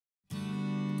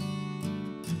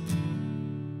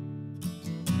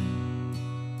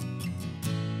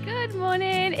Good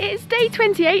morning. It's day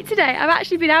 28 today. I've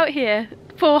actually been out here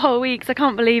 4 whole weeks. I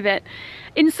can't believe it.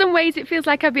 In some ways it feels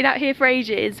like I've been out here for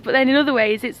ages, but then in other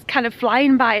ways it's kind of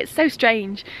flying by. It's so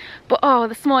strange. But oh,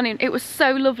 this morning it was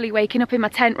so lovely waking up in my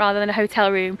tent rather than a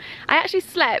hotel room. I actually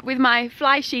slept with my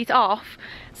fly sheet off.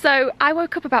 So I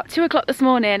woke up about 2 o'clock this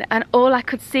morning and all I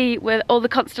could see were all the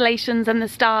constellations and the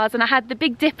stars, and I had the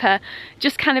Big Dipper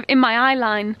just kind of in my eye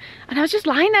line, and I was just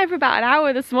lying there for about an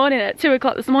hour this morning at 2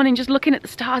 o'clock this morning just looking at the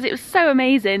stars. It was so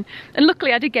amazing, and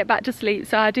luckily I did get back to sleep,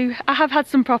 so I have had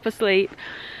some proper sleep.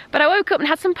 But I woke up and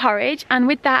had some porridge, and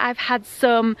with that I've had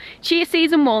some chia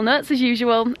seeds and walnuts as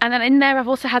usual, and then in there I've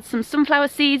also had some sunflower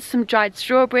seeds, some dried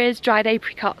strawberries, dried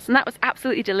apricots, and that was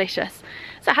absolutely delicious.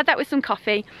 So I had that with some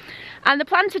coffee. And the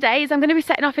plan today is I'm going to be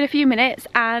setting off in a few minutes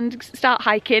and start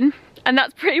hiking, and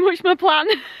that's pretty much my plan.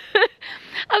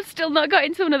 I've still not got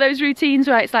into one of those routines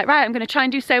where it's like, right, I'm going to try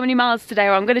and do so many miles today,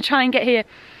 or I'm going to try and get here.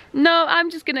 No,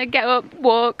 I'm just going to get up,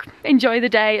 walk, enjoy the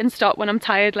day and stop when I'm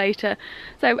tired later.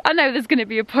 So I know there's going to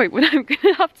be a point when I'm going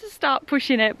to have to start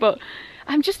pushing it, but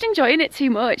I'm just enjoying it too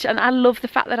much, and I love the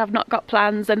fact that I've not got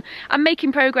plans and I'm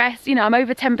making progress. You know, I'm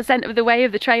over 10% of the way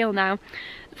of the trail now.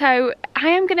 So I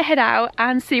am going to head out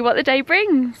and see what the day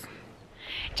brings.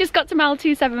 Just got to mile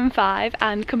 275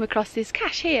 and come across this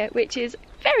cache here, which is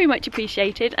very much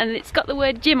appreciated, and it's got the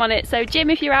word Jim on it. So Jim,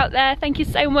 if you're out there, thank you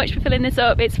so much for filling this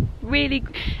up. It's really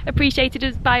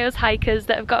appreciated by us hikers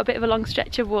that have got a bit of a long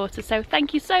stretch of water, so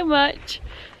thank you so much.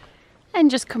 And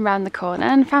just come round the corner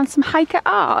and found some hiker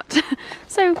art.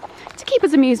 So to keep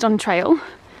us amused on trail,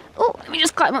 oh, let me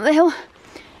just climb up the hill.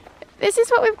 This is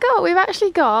what we've got. We've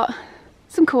actually got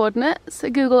some coordinates, a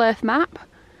Google Earth map.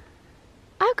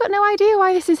 I've got no idea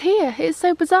why this is here. It's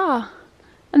so bizarre.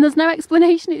 And there's no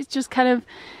explanation, it's just kind of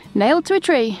nailed to a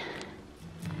tree.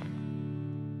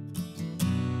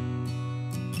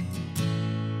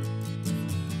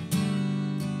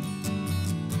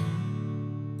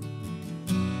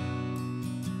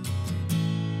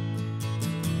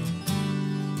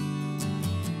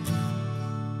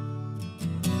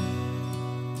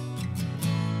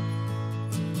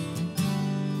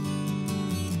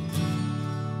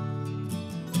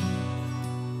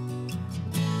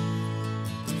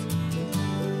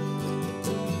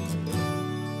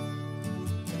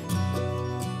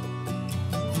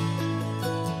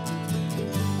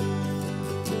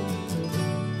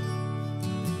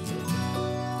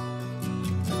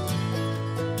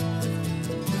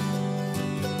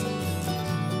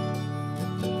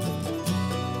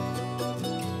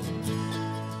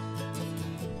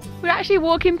 We're actually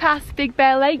walking past Big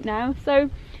Bear Lake now, so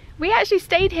we actually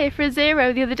stayed here for a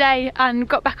zero the other day and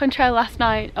got back on trail last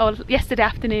night, or yesterday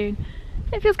afternoon.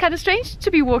 It feels kind of strange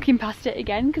to be walking past it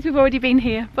again because we've already been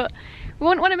here, but we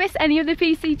won't want to miss any of the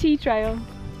PCT trail.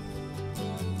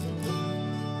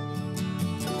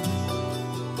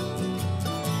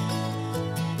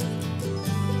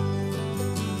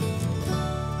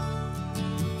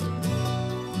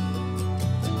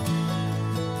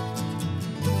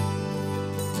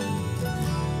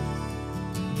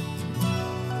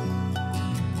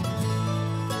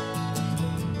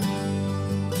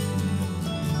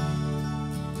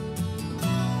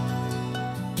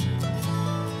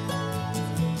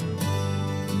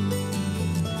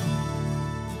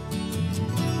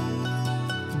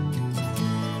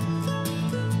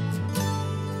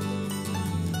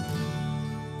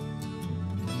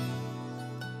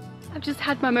 I've just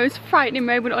had my most frightening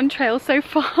moment on trail so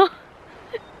far. I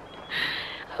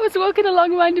was walking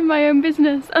along minding my own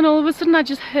business, and all of a sudden I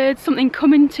just heard something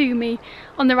coming to me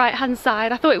on the right hand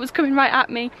side. I thought it was coming right at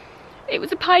me. It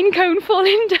was a pine cone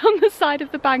falling down the side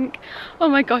of the bank. Oh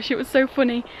my gosh, it was so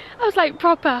funny. I was like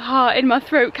proper heart in my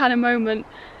throat kind of moment.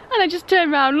 And I just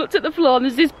turned around, looked at the floor, and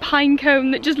there's this pine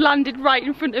cone that just landed right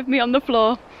in front of me on the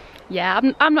floor. Yeah,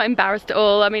 I'm not embarrassed at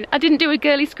all. I mean, I didn't do a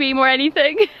girly scream or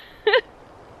anything.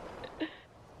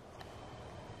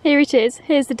 Here it is.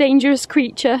 Here's the dangerous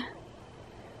creature.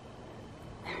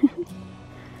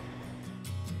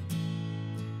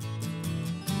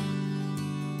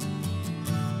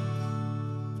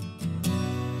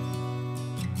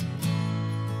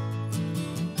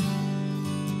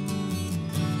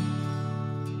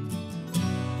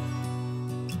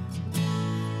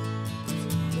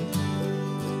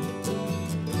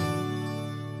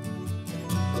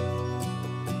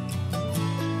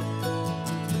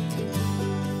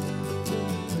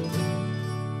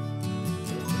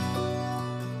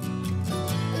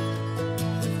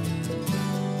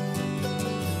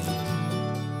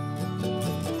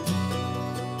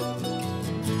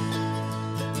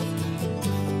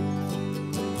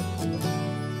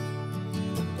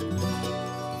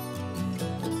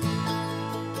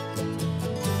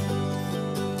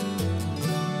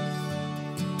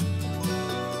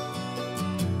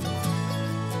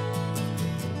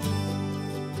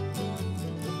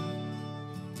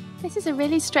 This is a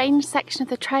really strange section of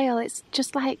the trail. It's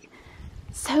just like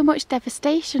so much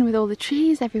devastation with all the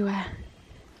trees everywhere.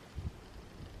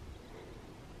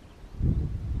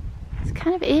 It's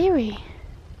kind of eerie.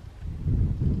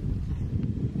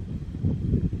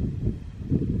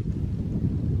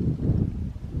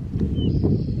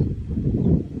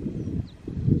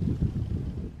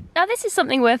 Now this is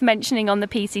something worth mentioning on the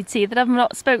PCT that I've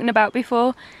not spoken about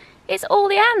before. It's all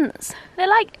the ants. They're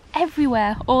like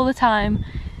everywhere all the time.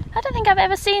 I don't think I've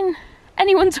ever seen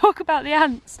anyone talk about the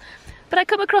ants, but I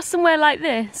come across somewhere like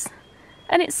this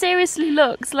and it seriously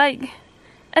looks like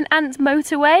an ant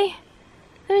motorway.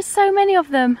 There are so many of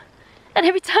them, and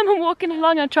every time I'm walking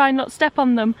along I try and not step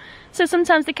on them, so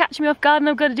sometimes they catch me off guard and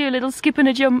I've got to do a little skip and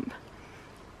a jump.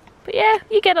 But yeah,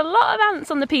 you get a lot of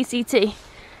ants on the PCT.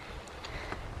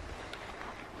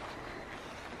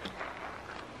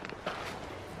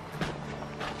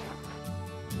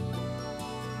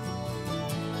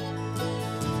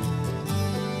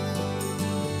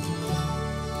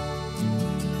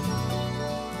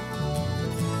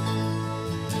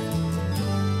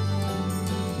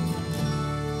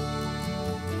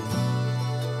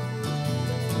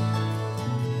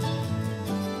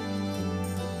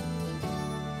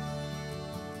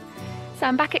 So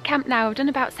I'm back at camp now. I've done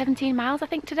about 17 miles I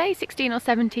think today, 16 or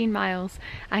 17 miles,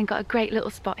 and got a great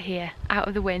little spot here out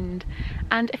of the wind.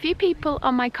 And a few people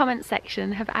on my comment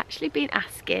section have actually been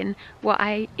asking what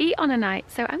I eat on a night,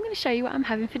 so I'm going to show you what I'm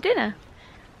having for dinner.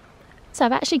 So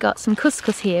I've actually got some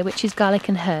couscous here, which is garlic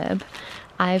and herb.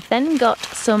 I've then got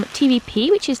some TVP,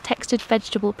 which is textured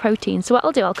vegetable protein. So what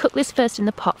I'll do, I'll cook this first in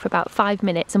the pot for about 5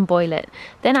 minutes and boil it.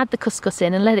 Then add the couscous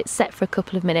in and let it set for a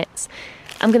couple of minutes.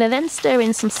 I'm going to then stir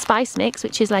in some spice mix,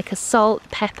 which is like a salt,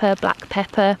 pepper, black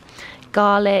pepper,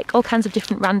 garlic, all kinds of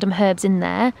different random herbs in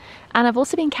there. And I've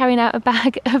also been carrying out a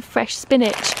bag of fresh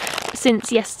spinach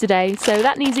since yesterday, so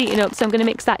that needs eating up, so I'm going to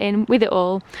mix that in with it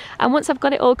all. And once I've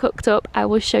got it all cooked up, I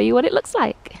will show you what it looks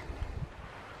like.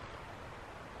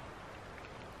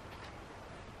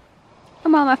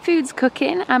 And while my food's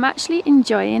cooking, I'm actually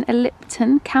enjoying a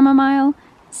Lipton chamomile,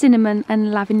 cinnamon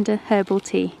and lavender herbal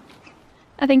tea.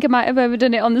 I think I might have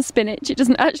overdone it on the spinach. It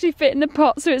doesn't actually fit in the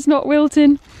pot, so it's not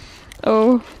wilting.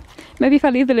 Oh, maybe if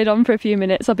I leave the lid on for a few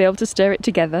minutes, I'll be able to stir it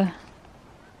together.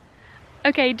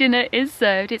 Okay, dinner is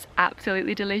served. It's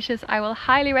absolutely delicious. I will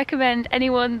highly recommend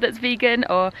anyone that's vegan,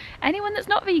 or anyone that's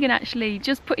not vegan actually,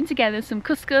 just putting together some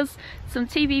couscous, some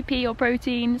TVP or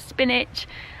protein, spinach,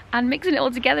 and mixing it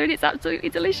all together, and it's absolutely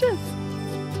delicious.